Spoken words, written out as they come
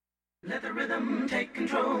Let the rhythm take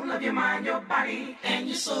control of your mind, your body, and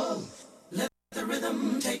your soul. Let the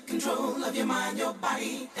rhythm take control of your mind, your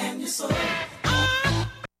body, and your soul.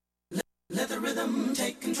 Let the rhythm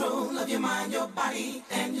take control of your mind, your body,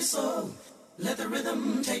 and your soul. Let the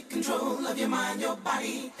rhythm take control of your mind, your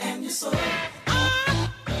body, and your soul.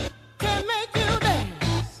 Can make you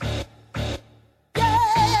dance. Yeah.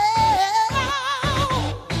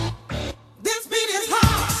 This beat is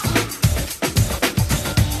hard.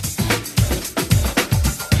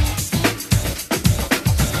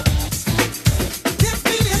 This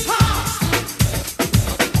beat is hard.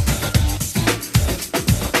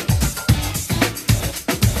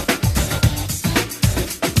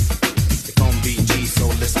 It's on BG, so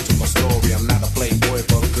listen to my story. I'm not a playboy,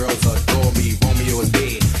 but girls adore me. Romeo is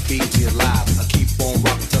dead, BG is live. I keep on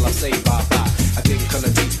rocking till I say bye bye. I didn't come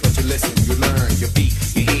to teach, but you listen, you learn. Your feet,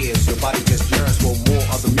 your ears, your body just yearns for more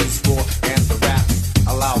of the music score and the rap.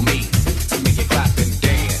 Allow me to make it clap and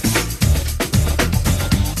dance.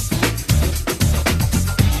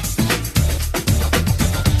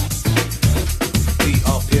 The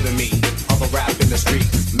epitome of a rap in the street.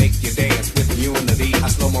 Make you dance with unity. I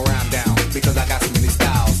slow my rhyme down because I got so many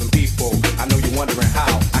styles and people. I know you're wondering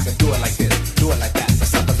how I can do it like this, do it like that. The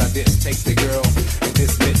suckers like this, take the girl and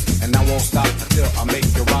dismiss. And I won't stop until I make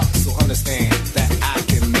you rock. So understand that I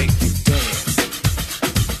can make you dance.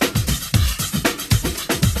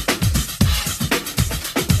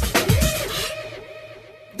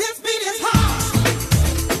 This beat is hard.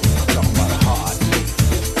 Talking about it hard.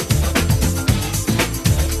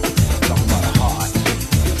 Talking about it hard.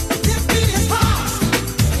 This beat is hard.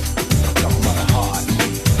 Talking about it hard.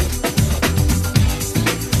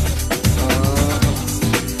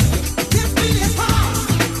 This beat is hard.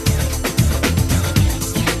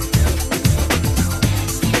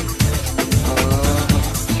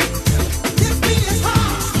 This beat is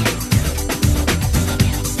hard.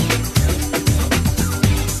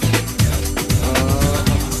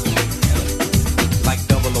 Like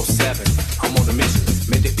 007, I'm on a mission.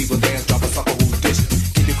 Make the people dance, drop a sucker who's dishing.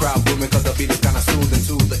 Keep your crowd booming cause the beat is kinda soothing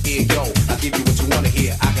to the ear. Yo, I give you what you wanna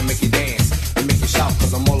hear. I can make you dance and make you shout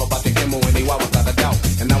cause I'm all about the M-O-N-E-Y without a doubt.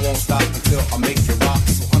 And I won't stop until I make you rock.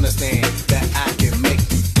 So understand that I can make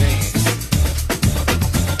you dance.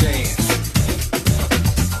 Dance.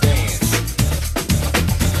 Dance.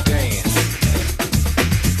 Dance.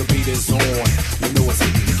 The beat is on, you know it's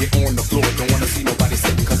hitting. Get on the floor, don't wanna see nobody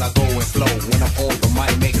sitting cause I go and flow. When I'm on the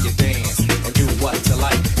mic, make you dance and do what you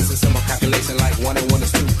like. It's a simple calculation like 1 and 1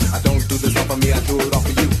 is 2. I don't do this off of me, I do it off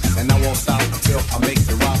of you. And I won't stop until I make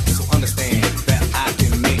you rock. So understand that I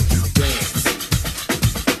can make you dance.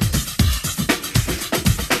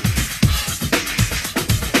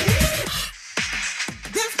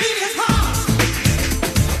 This beat is hard.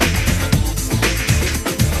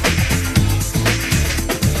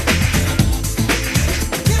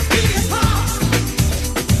 This beat is hard.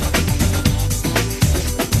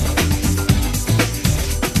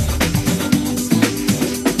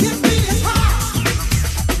 This beat is hard.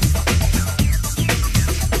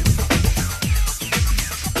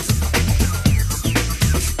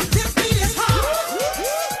 This beat is hard.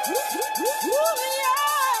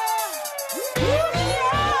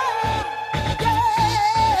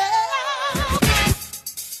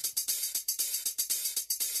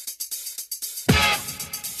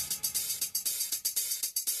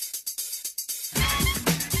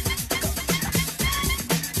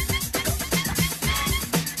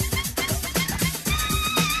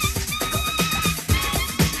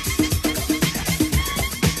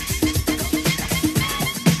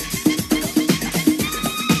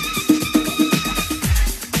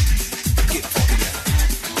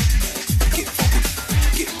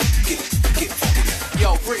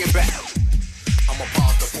 Yo, bring it back. I'm a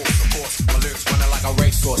pause the force, of course. My lyrics running like a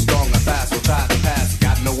racehorse, strong and fast. Will try to pass.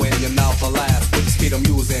 Got no in your mouth for last. With the speed I'm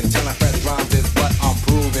using, telling fresh rhymes is what I'm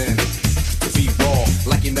proving. To be raw,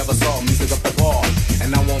 like you never saw music up the bar.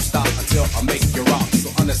 And I won't stop until I make you rock. So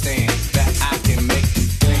understand that I can make you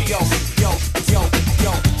dance. Yo, yo, yo,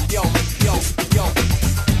 yo, yo, yo, yo,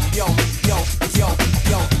 yo, yo, yo,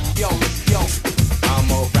 yo, yo, yo. I'm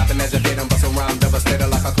a rapping educator, bust around, devastator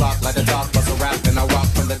like a clock, like the top, bust a rap, and I rock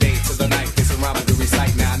from the day to the night. This around I do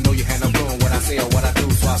recite. Now I know you handle room what I say or what I do,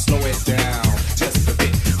 so I slow it down just a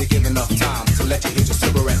bit to give enough time to let you hit your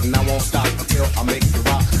cigarette, and I won't stop until I make you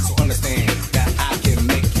rock. So understand that I can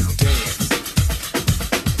make you dance.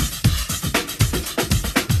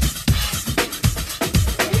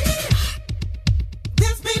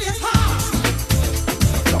 This beat is hard.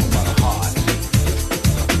 Talking about it hard.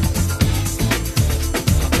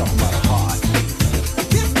 Talking about it hard.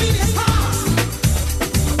 This beat is hard.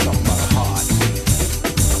 Talking about it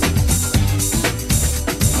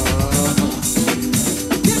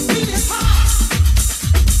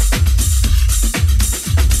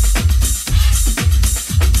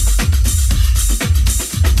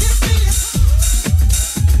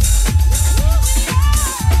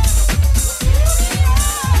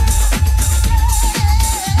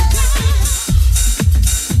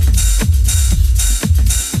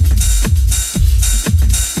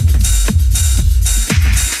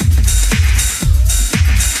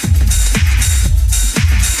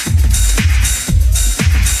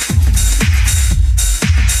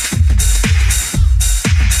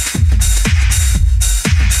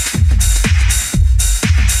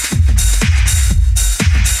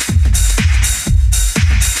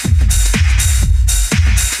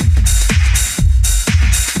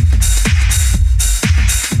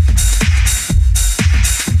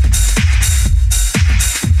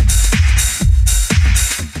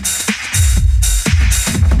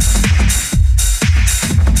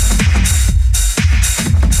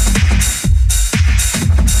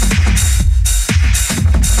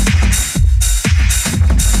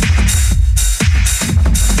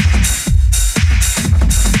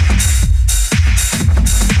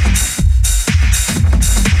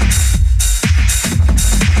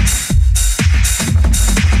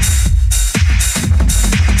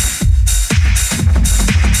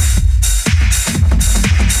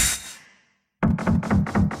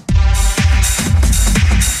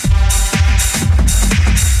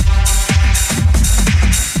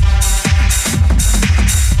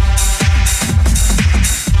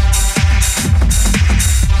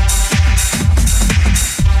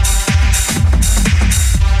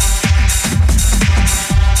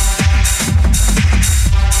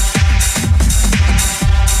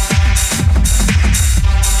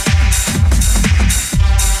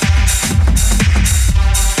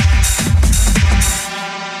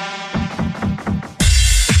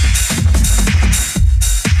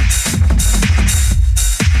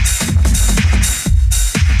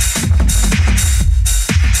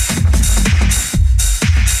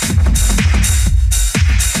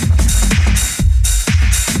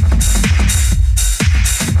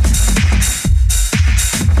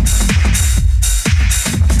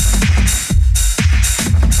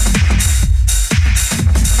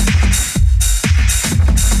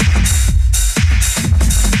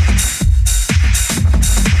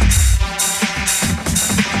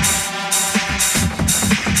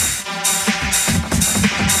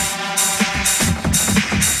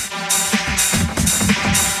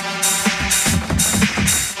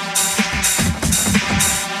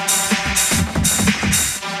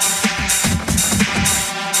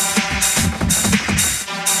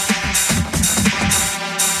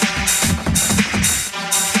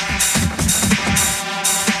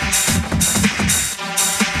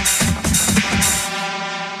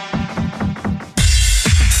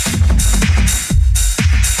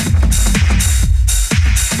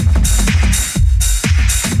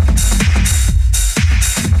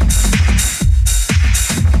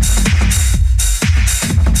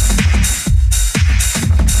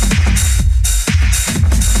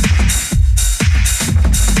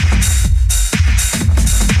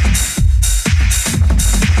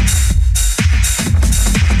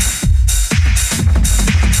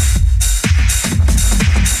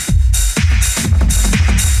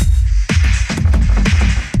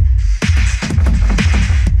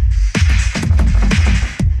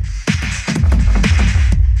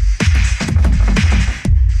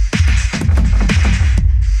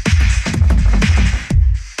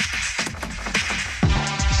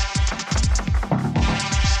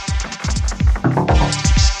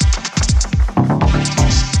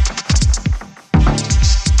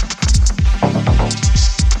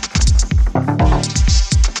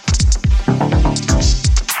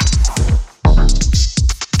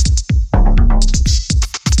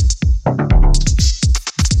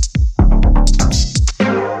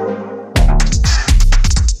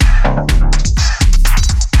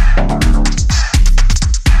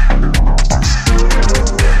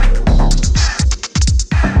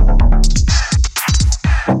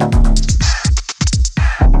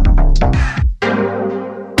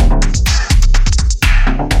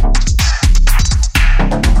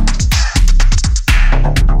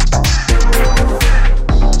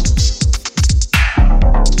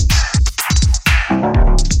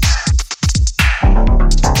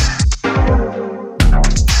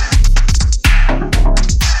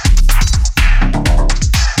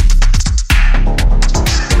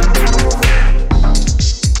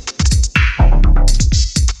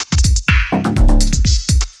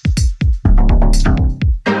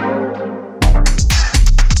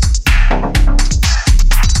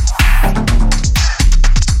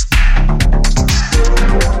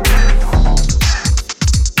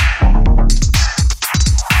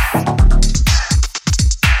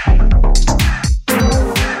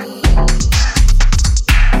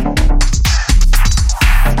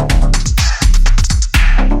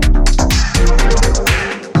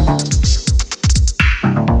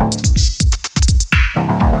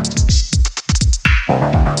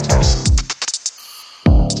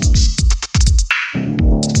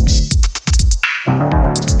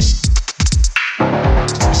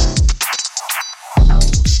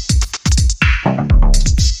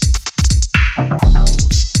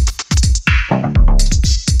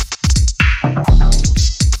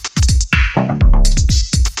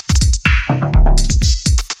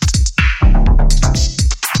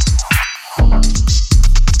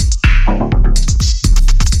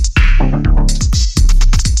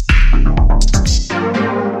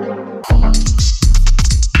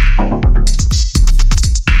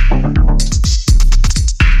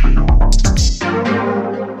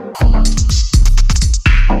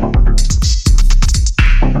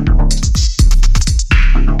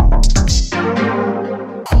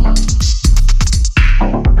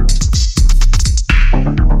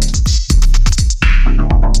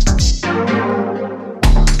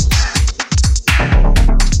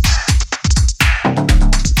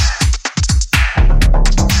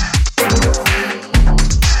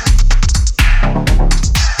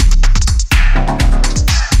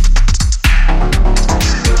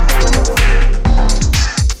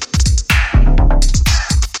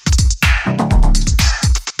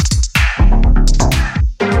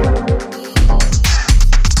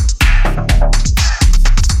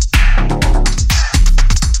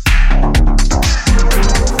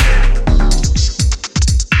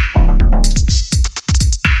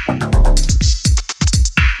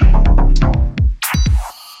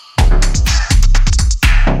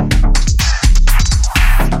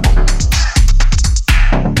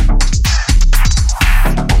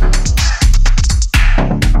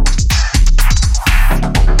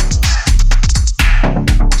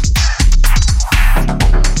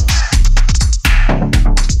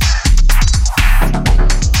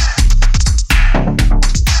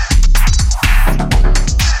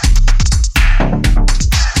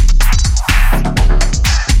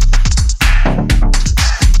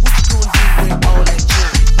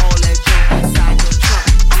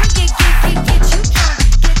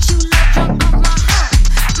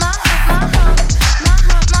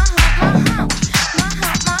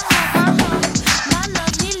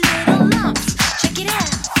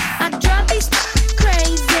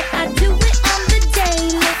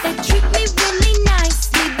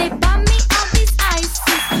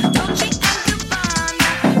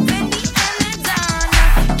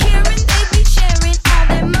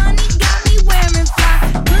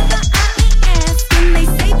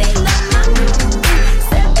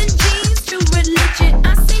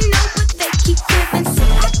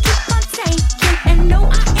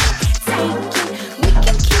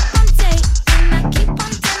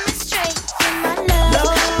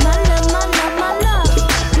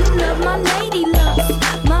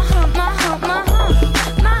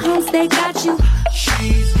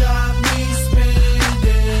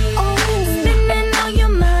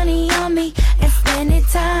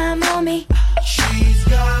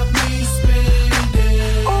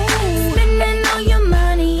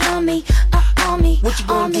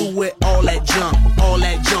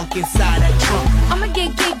that junk inside that trunk. I'ma get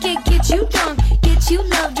you drunk, get you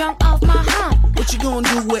love drunk off my hump. What you gonna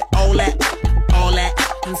do with all that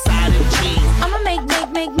inside them jeans? I'ma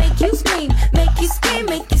make you scream, make you scream,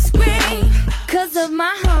 make you scream. Cause of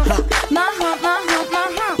my hump, my hump, my hump, my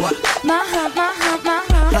hump. What? My hump, my hump, my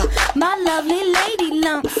hump. My lovely lady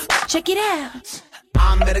lumps. Check it out.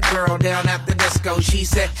 I met a girl down at the disco. She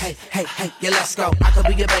said, hey, yeah, let's go. I could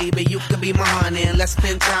be your baby, you could be my honey. And let's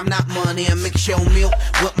spend time, not money. And mix your milk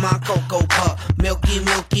with my cocoa pup. Milky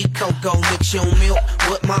cocoa. Mix your milk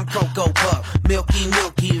with my cocoa pup. Milky,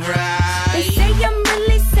 right? They say I'm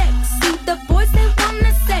really sexy. The boys, they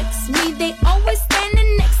wanna sex me. They always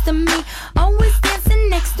standing next to me. Always dancing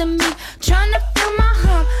next to me. Trying to feel my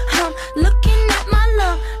hump. Looking at my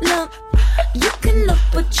lump. You can look,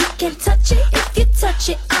 but you can't touch it. If you touch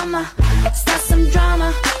it, I'ma start some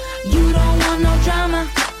drama. You don't want no drama.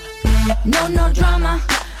 No drama.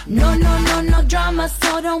 No drama.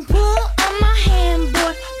 So don't pull on my hand,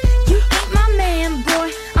 boy. You ain't my man,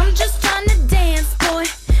 boy. I'm just trying to dance, boy,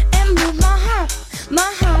 and move my hump.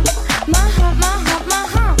 My hump, my hump, my hump, my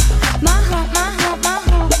hump. My hump, my hump, my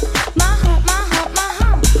hump. My hump, my hump, my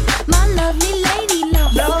hump. My lovely lady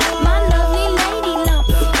lump. My lovely lady lump.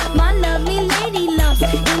 My lovely lady lump.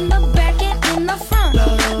 In the back and in the front.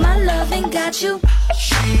 My loving got you.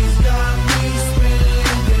 She's got me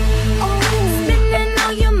spending. Oh, spending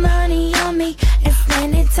all your money on me and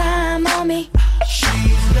spending time on me.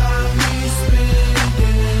 She's got me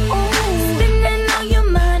spending. Oh, spending all your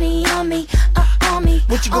money on me, on me.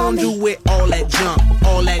 What you gonna do with all that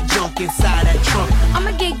junk inside that trunk?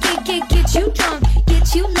 I'ma get you drunk,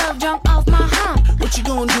 get you love drunk off my hump. What you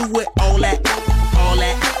gonna do with all that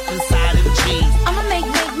inside them jeans? I'ma make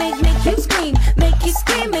you scream, make you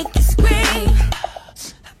scream, make you scream.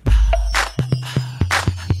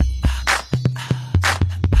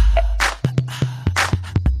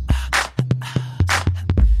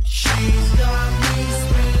 She's got me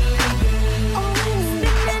spending. Oh,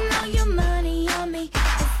 spending all your money on me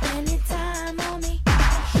and spending time on me.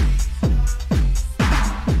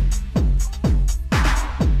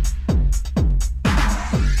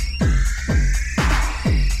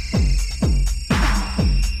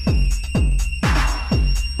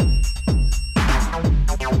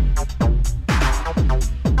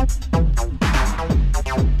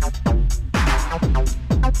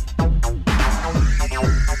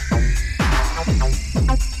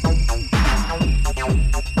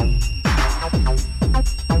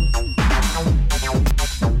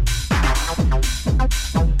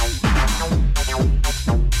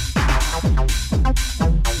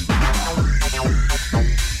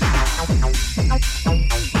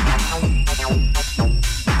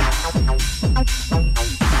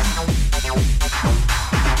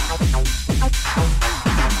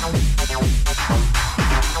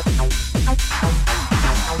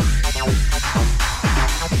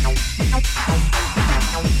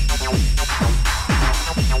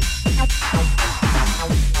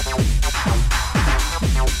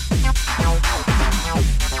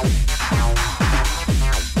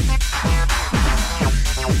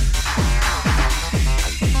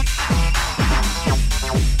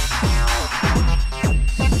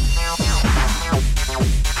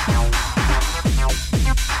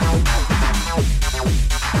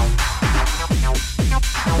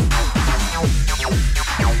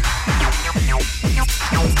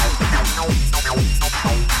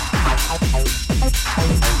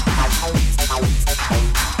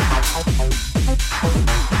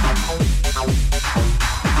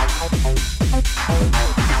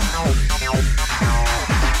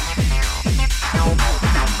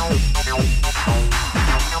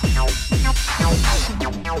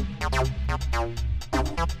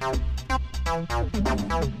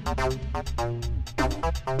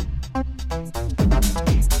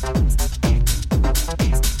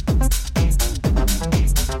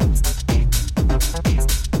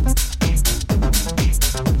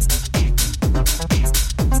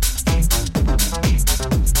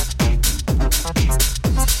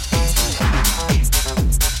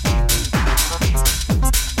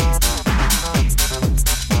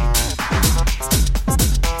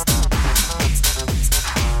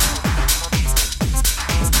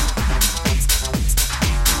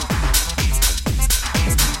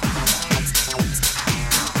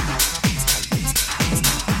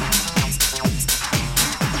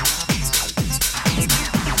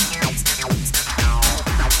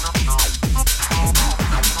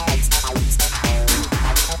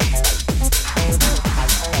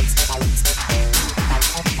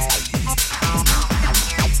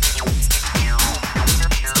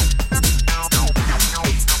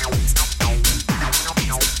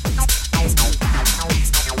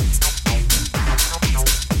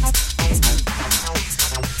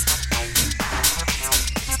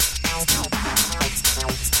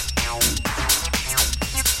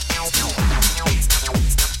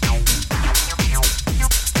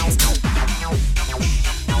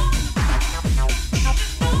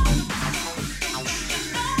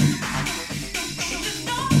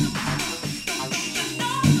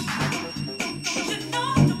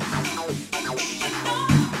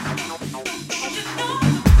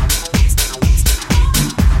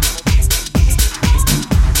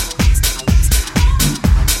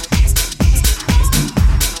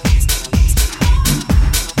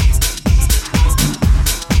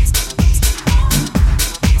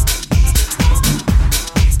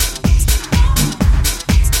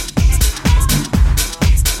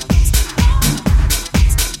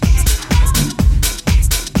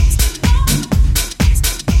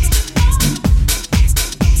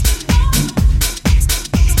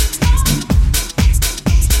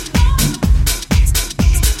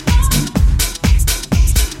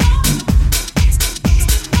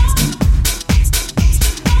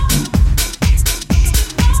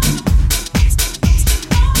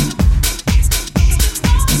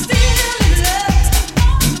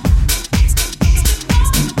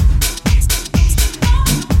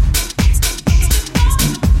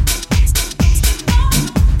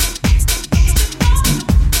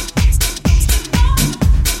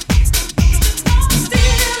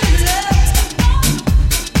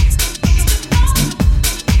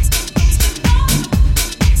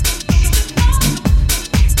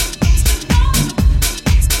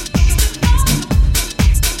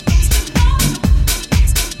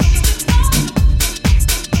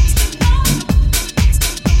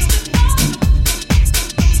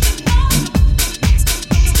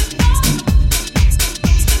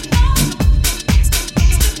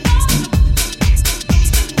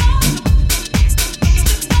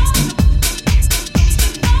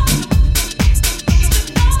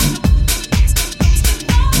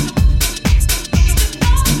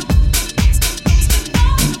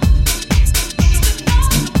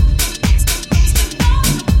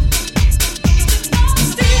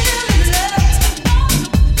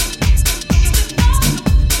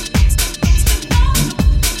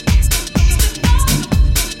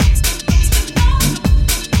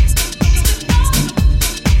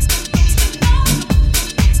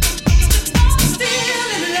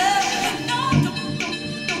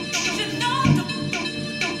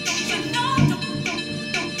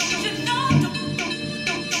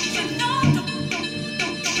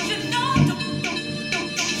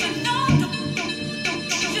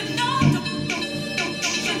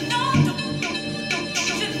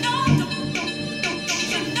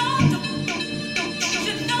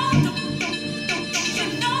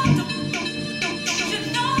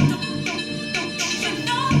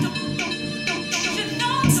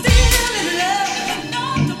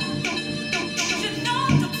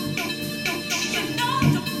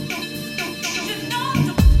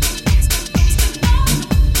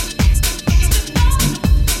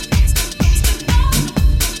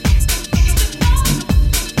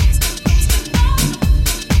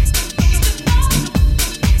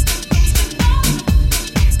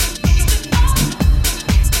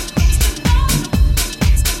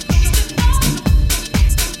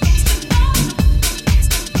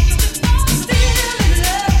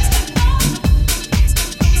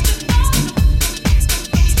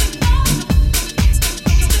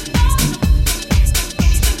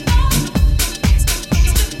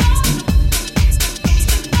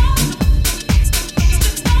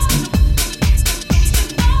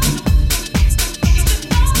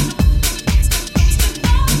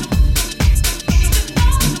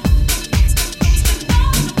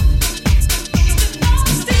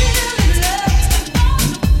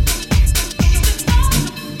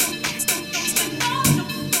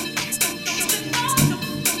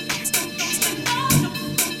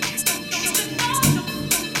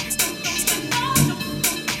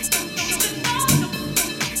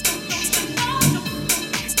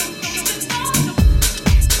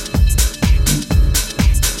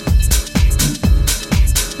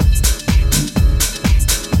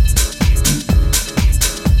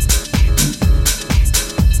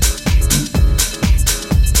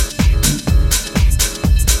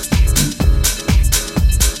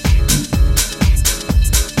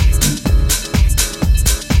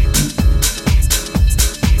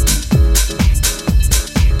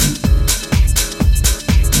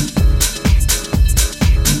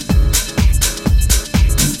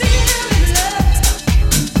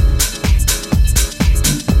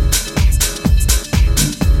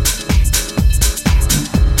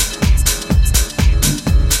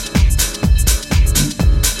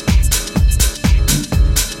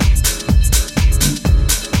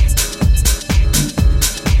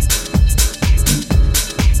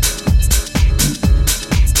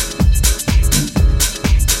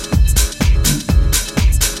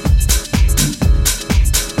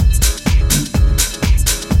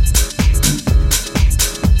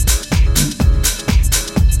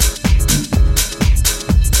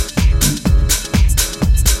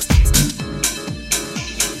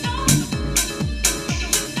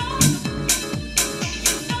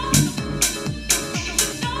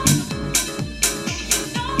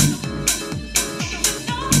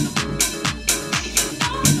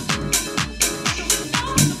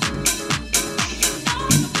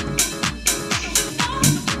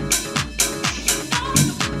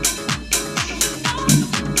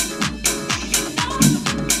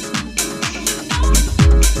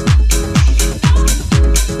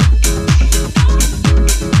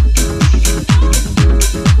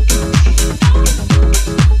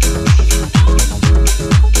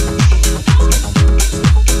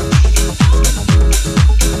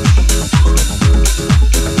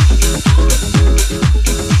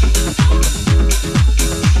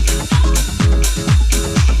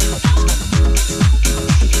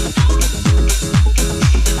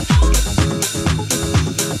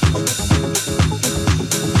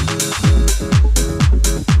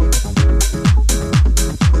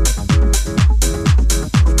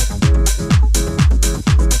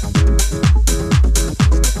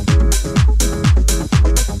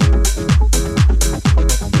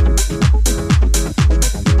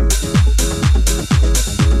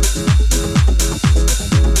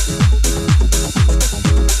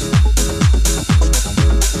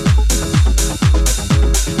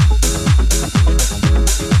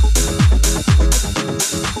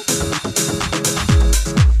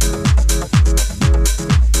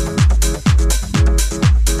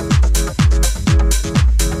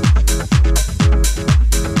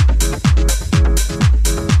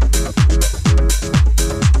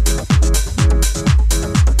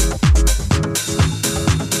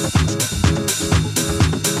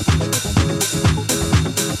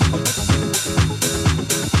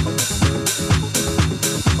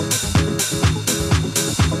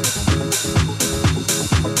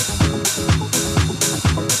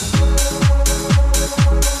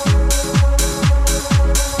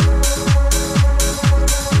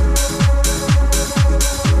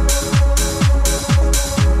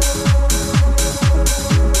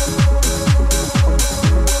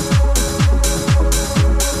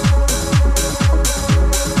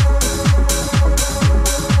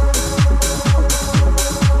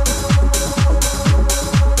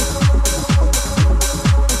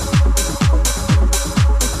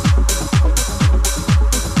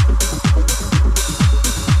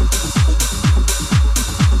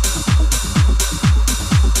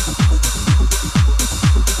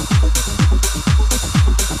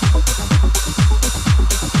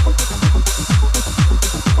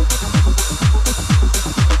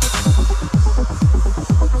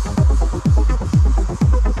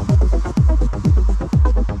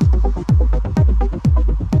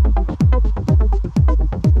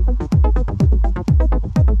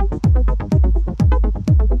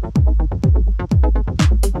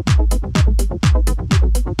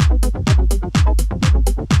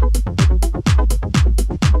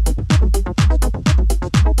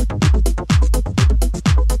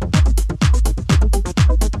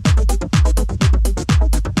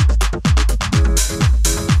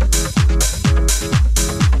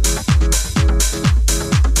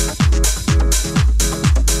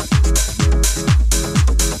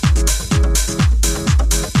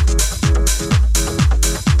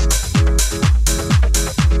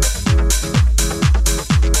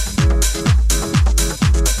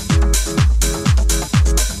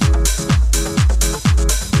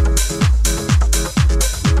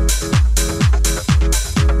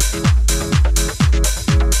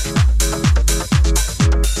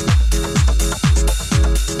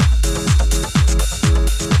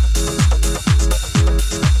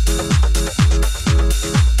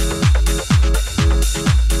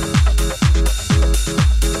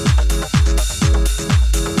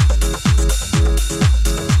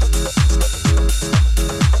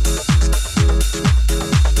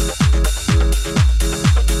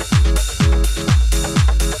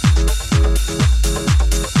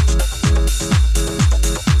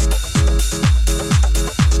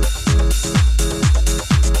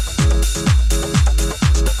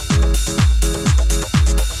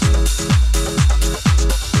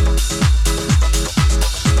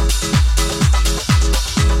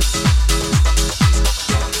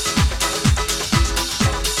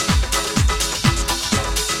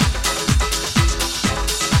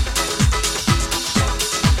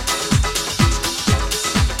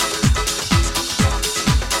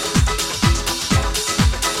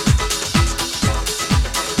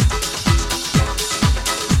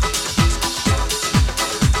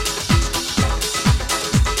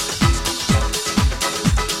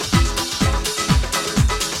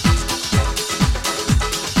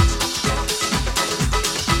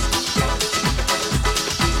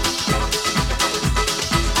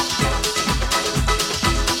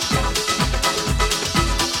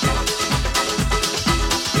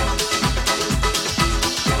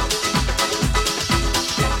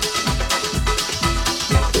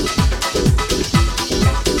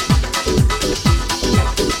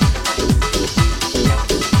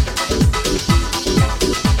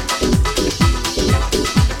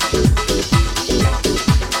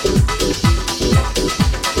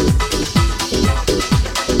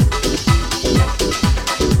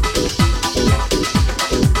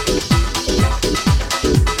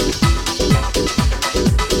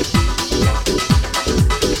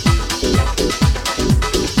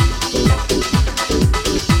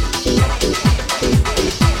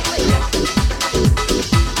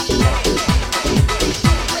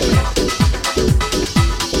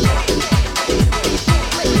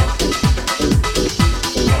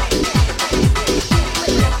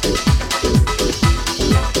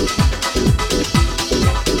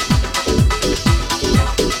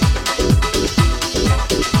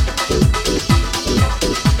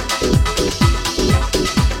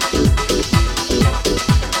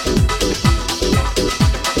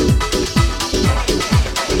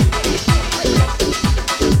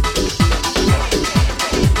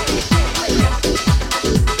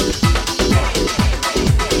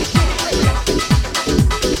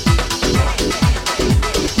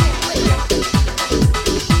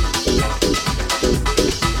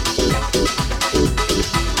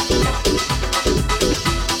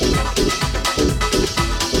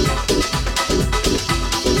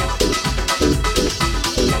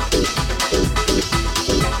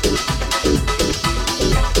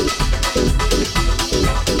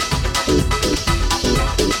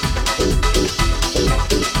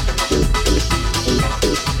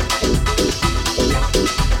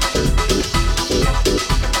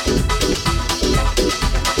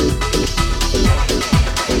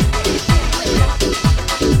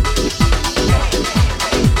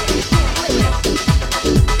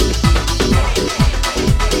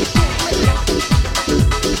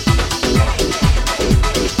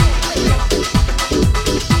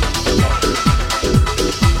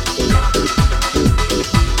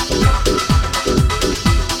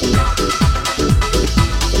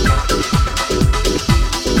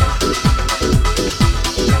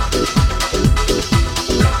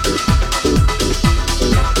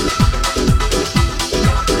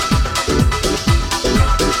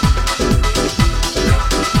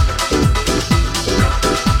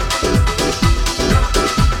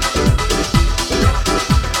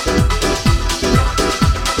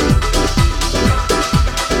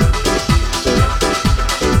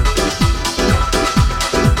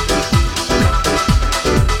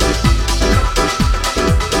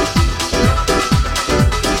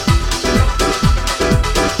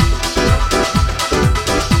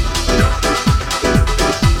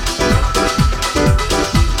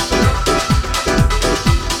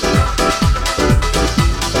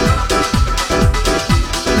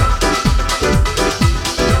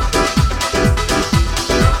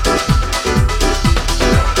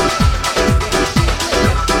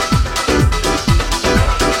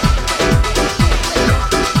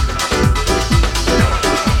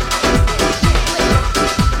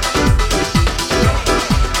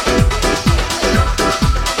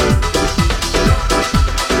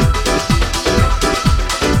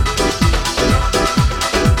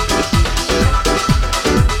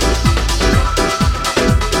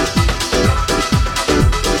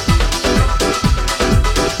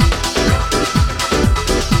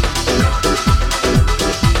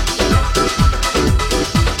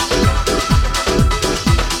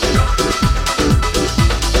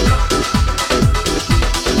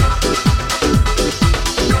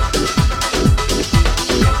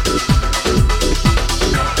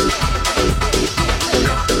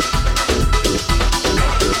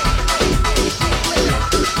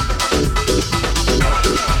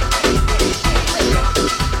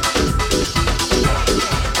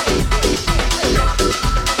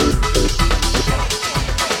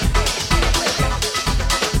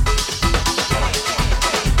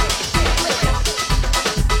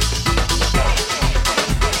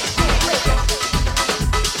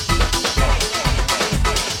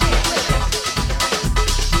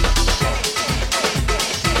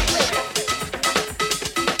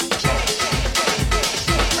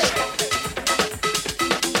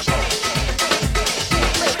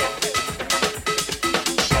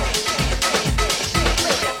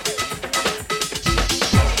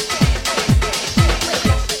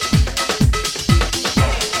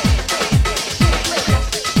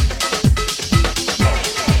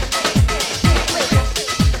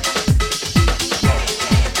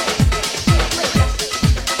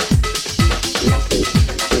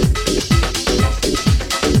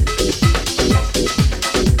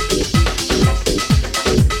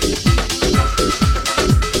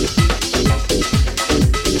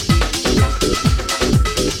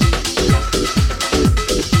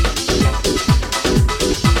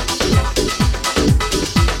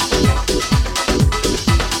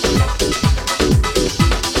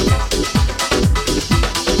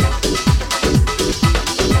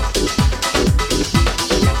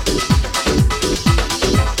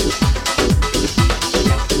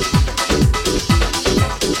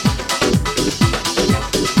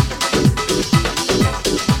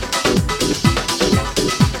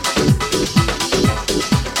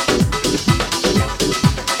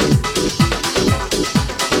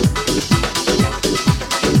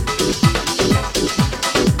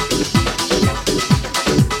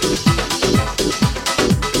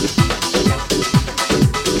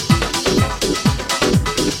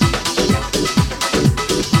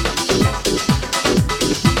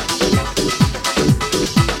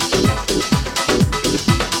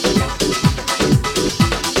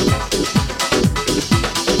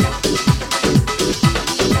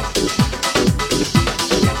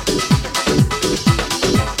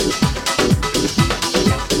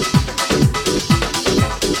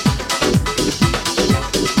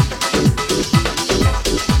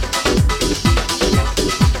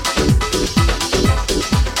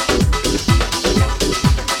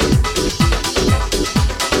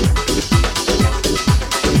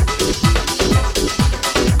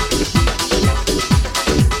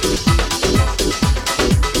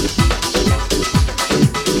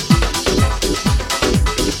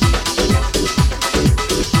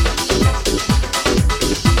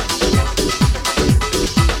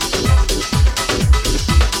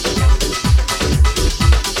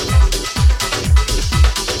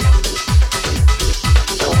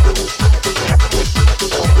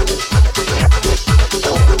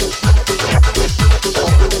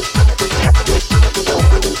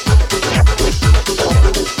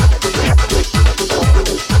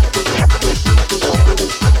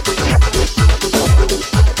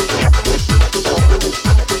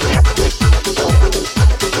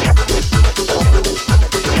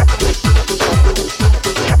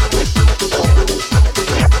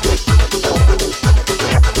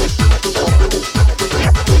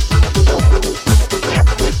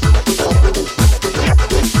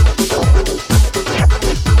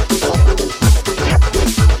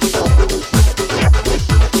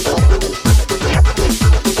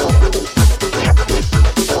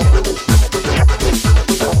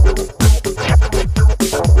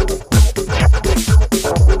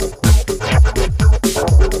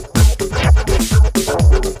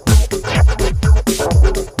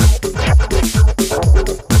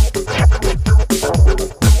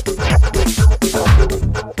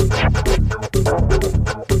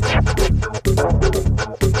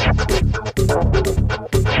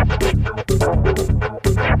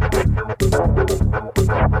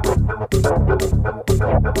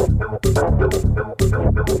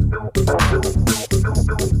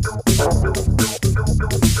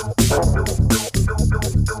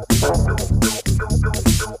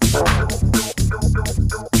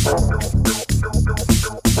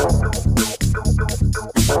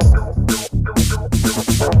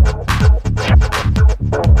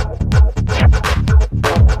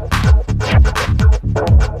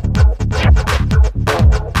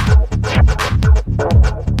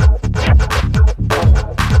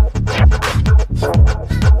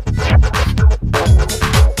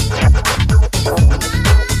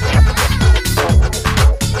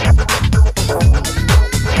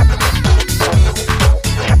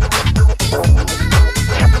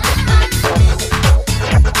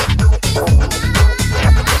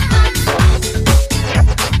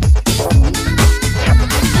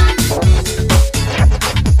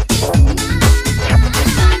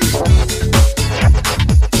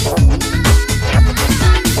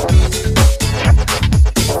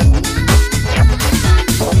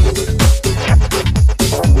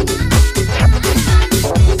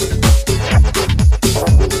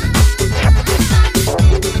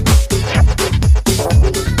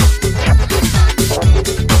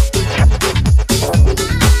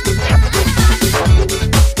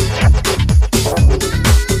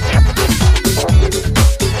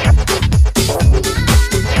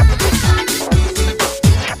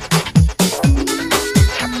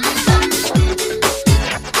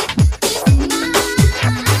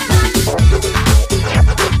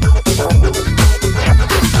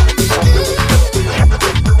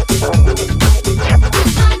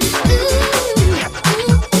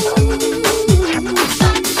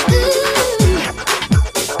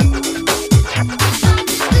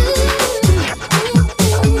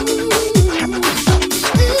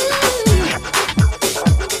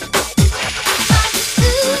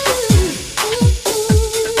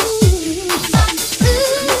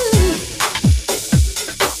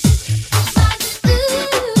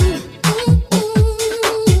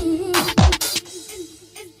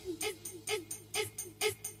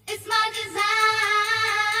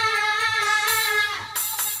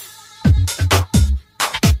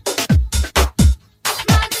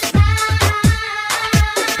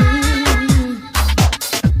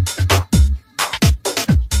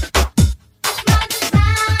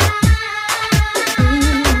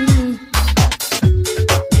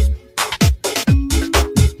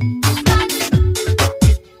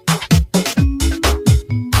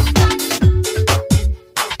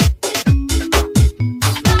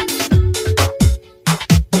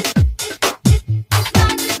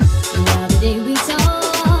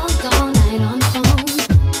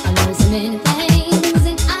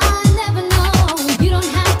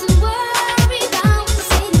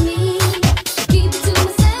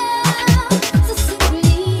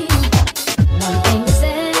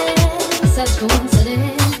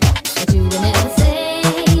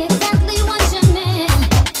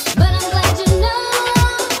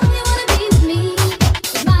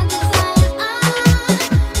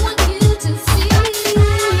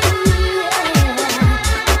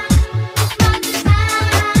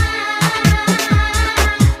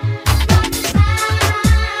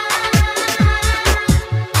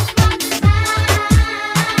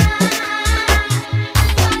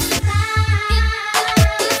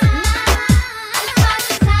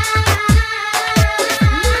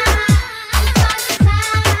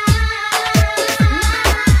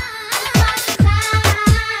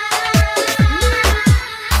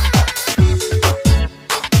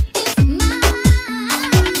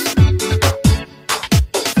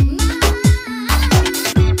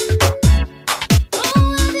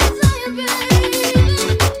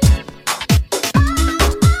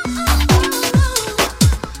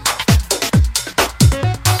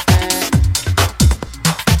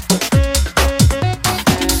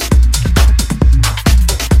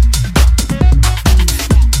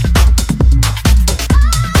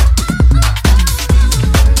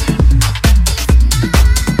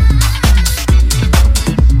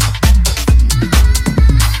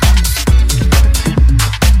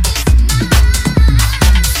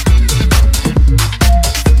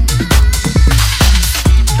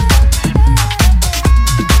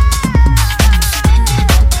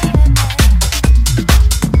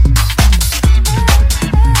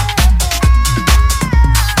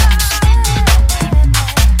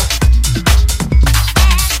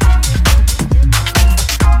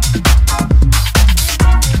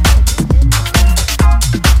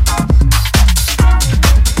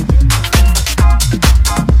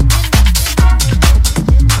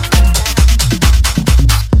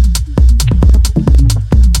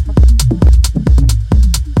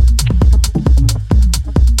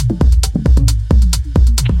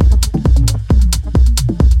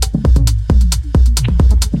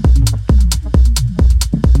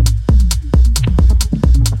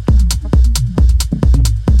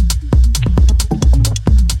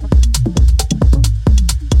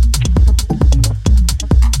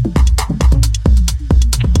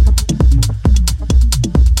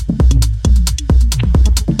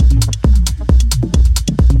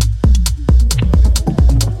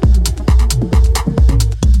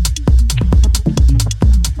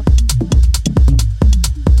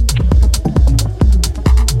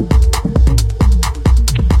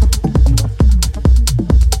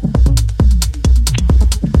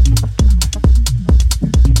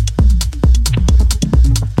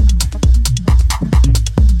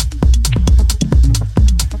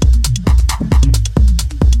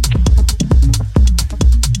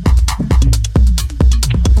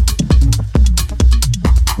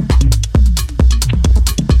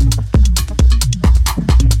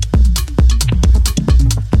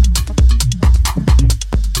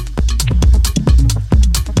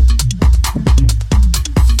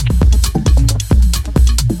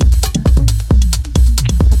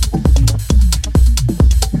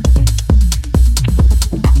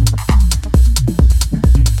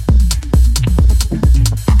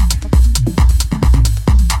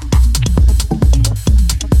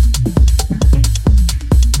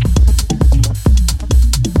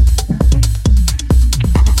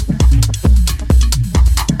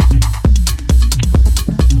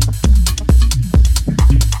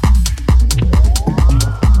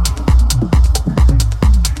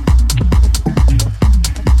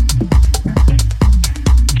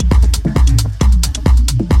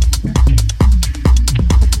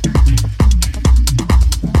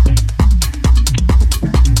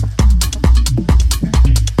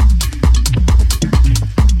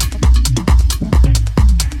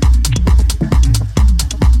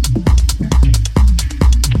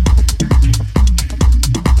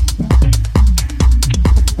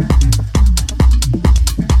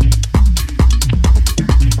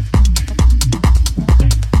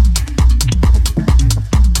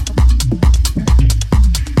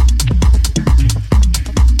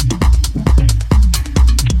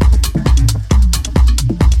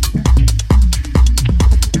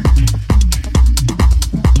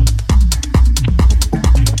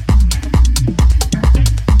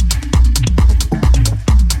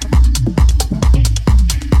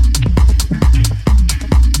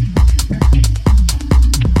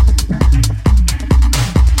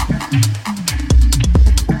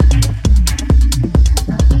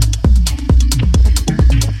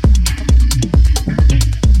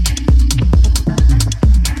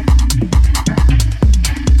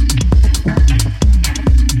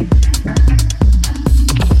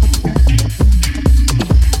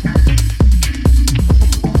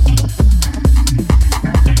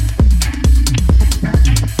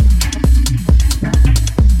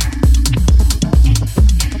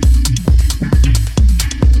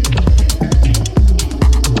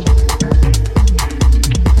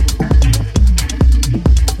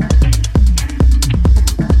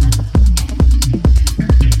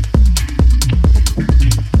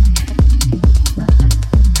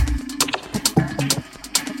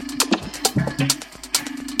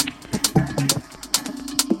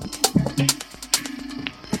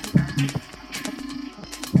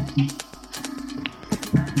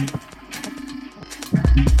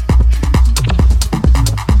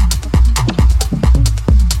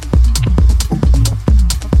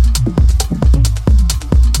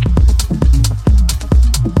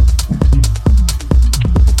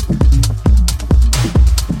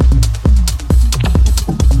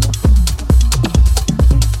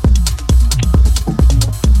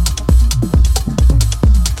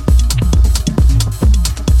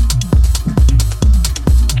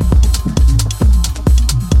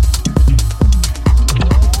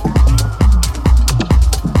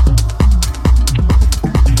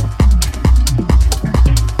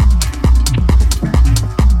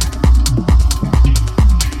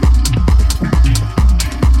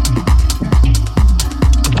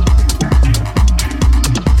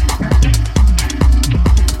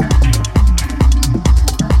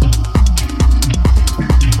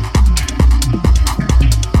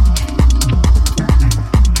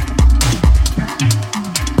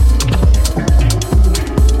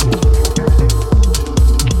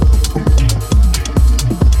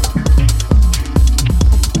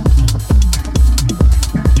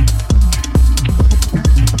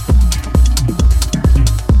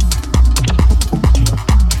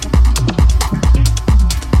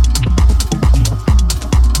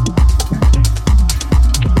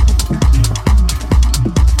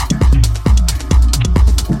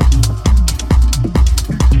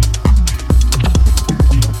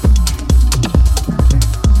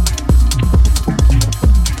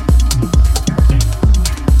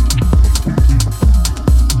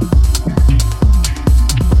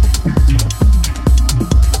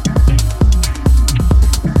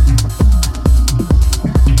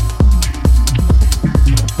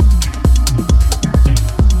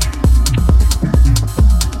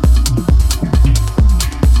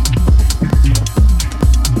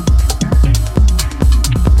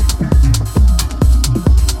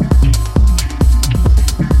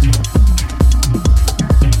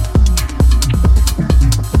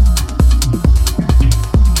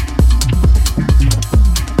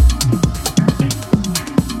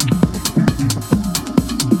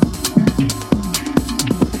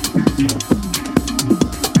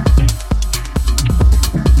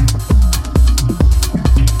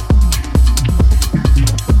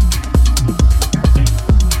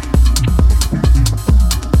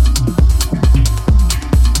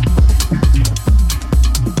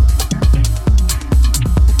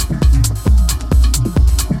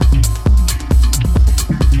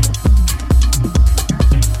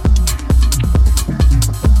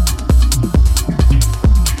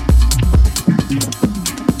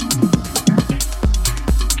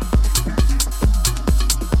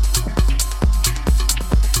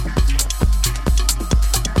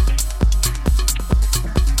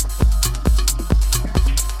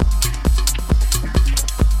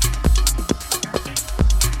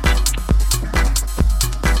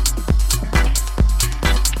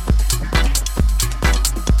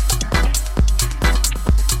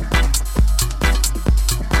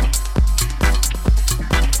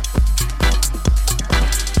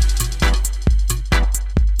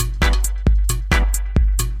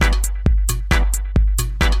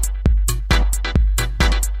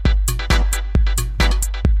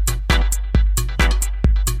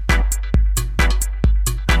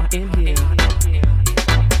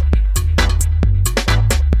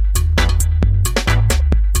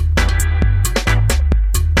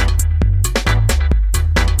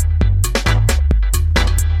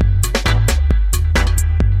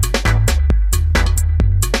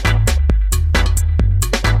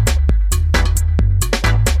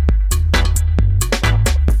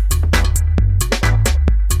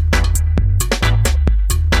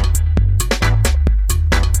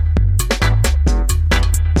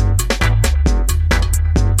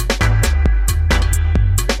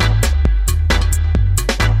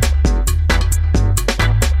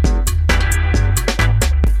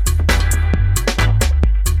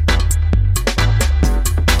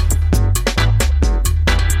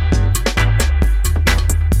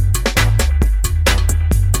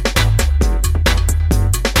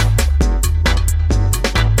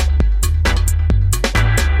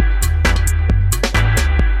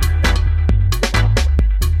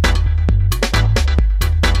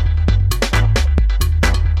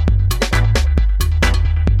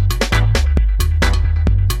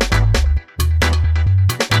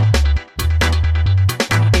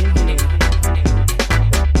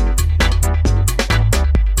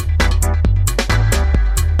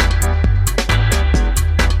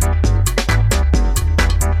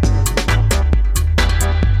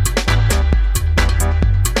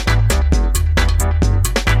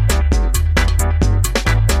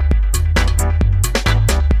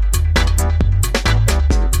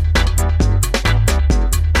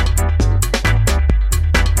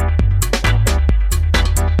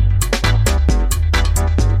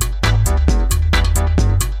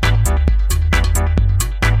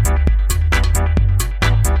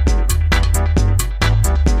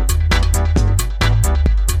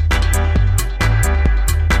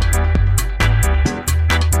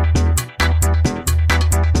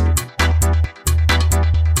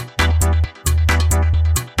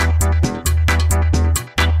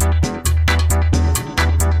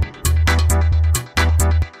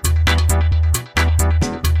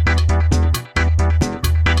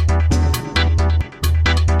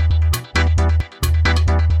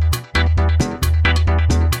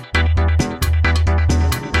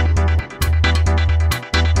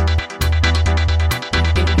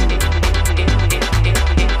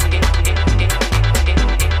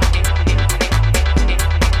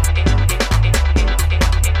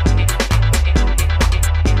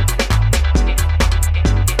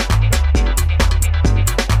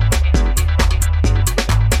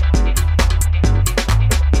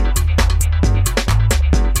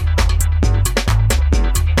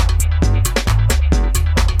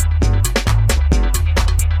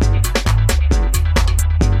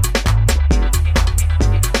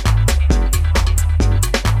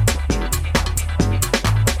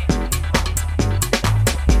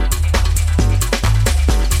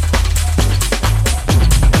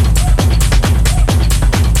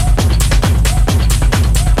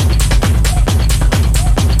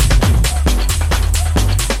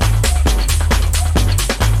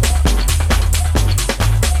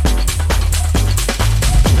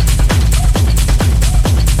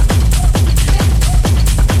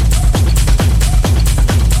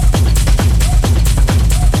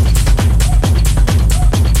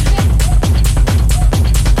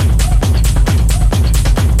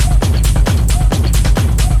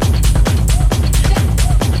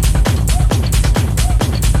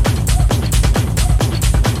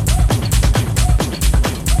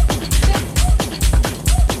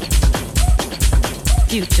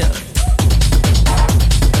 Future.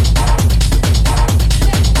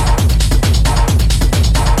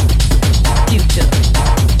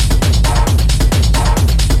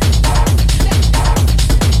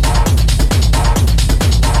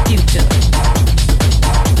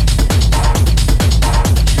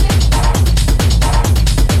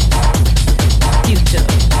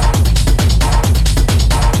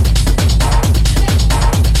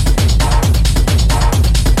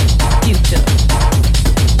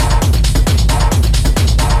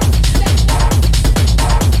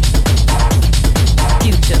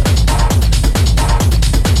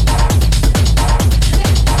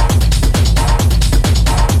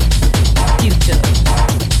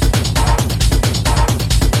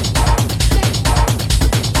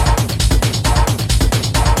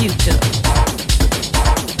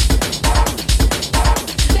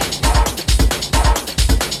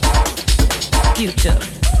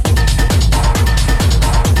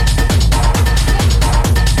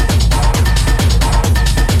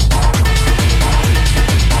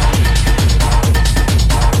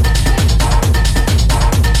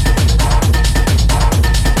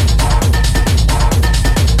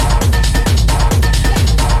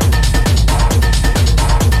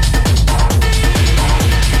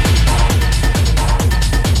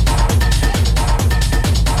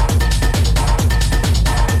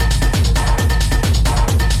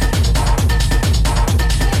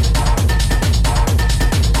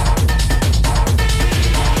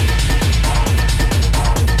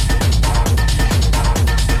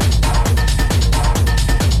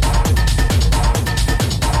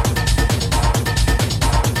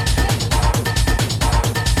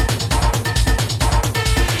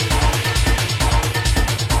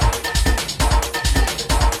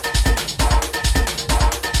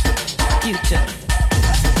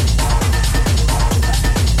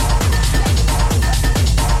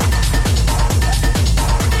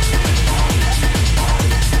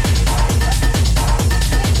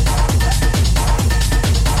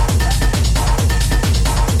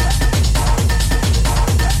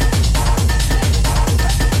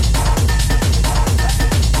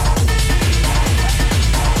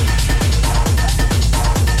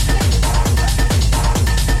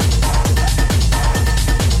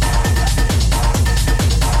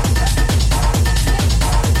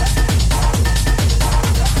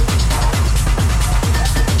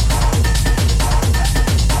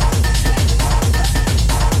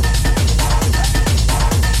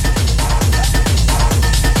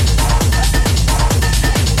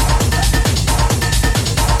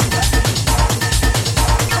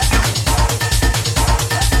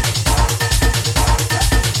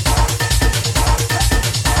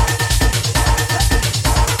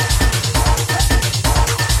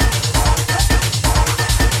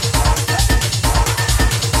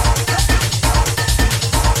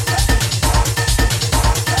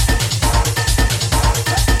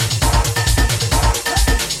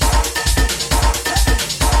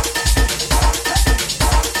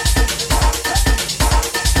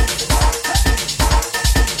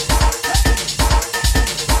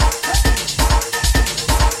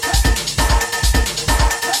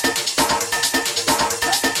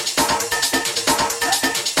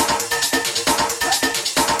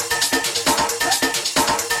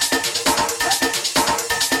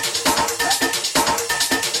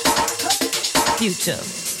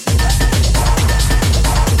 Future.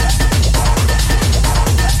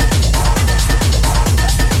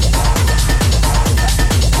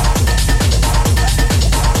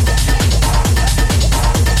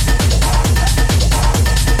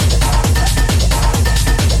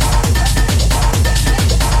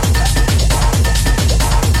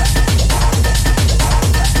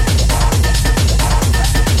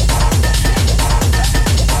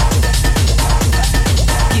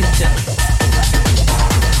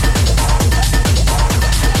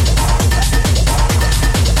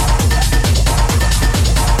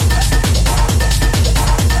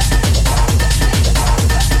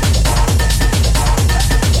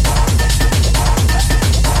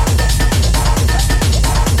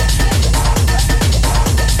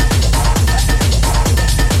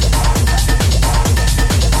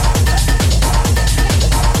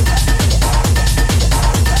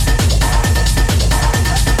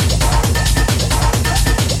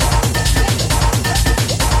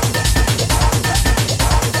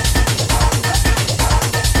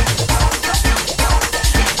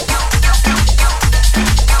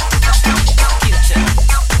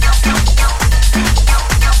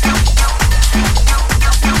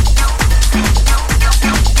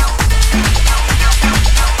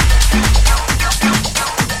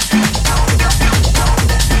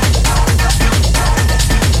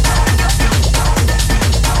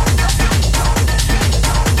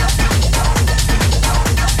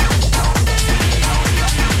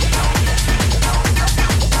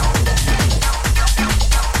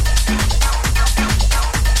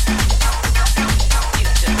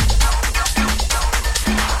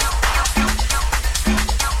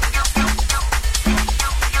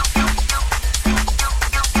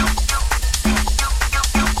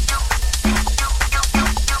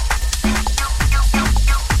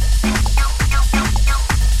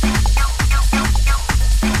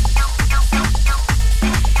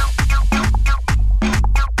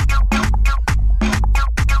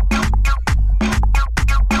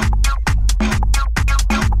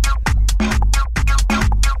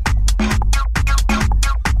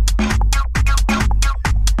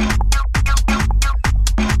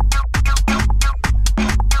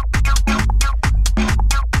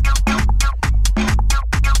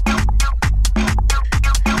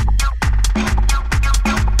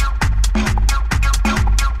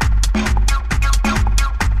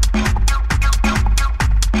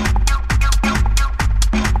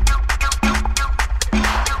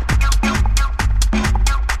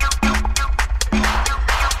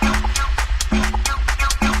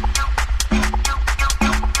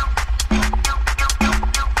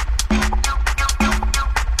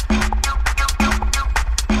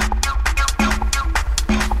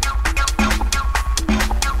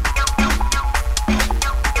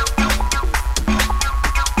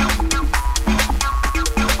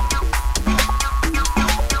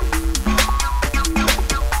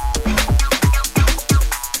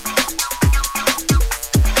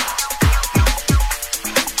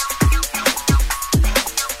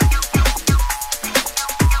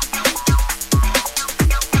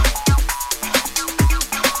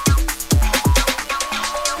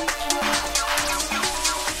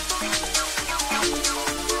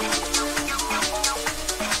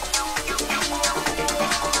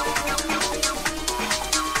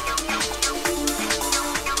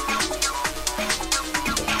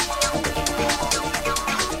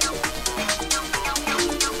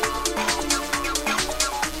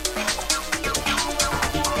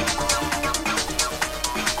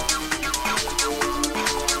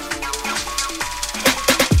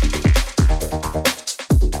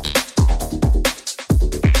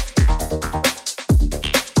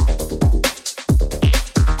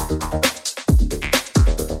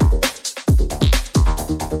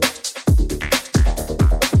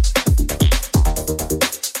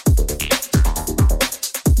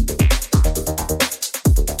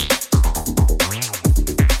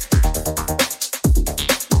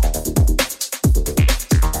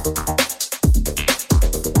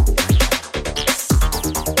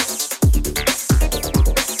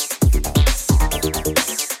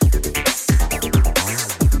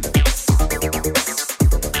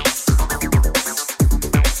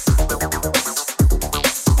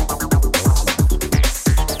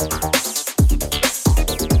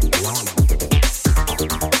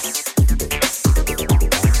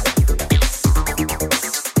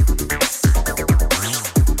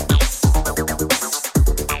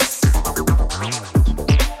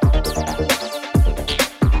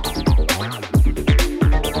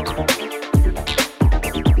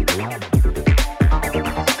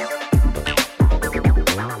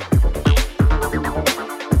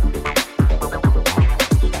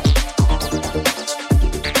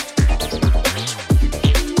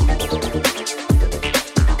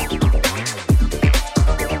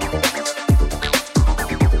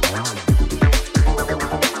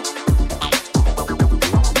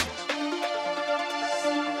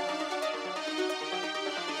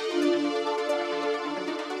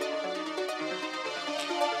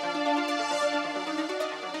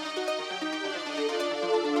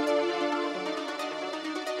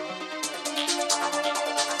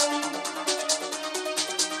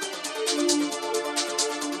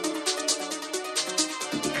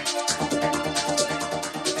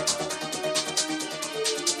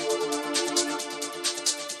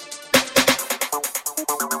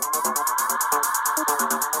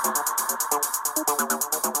 Thank you.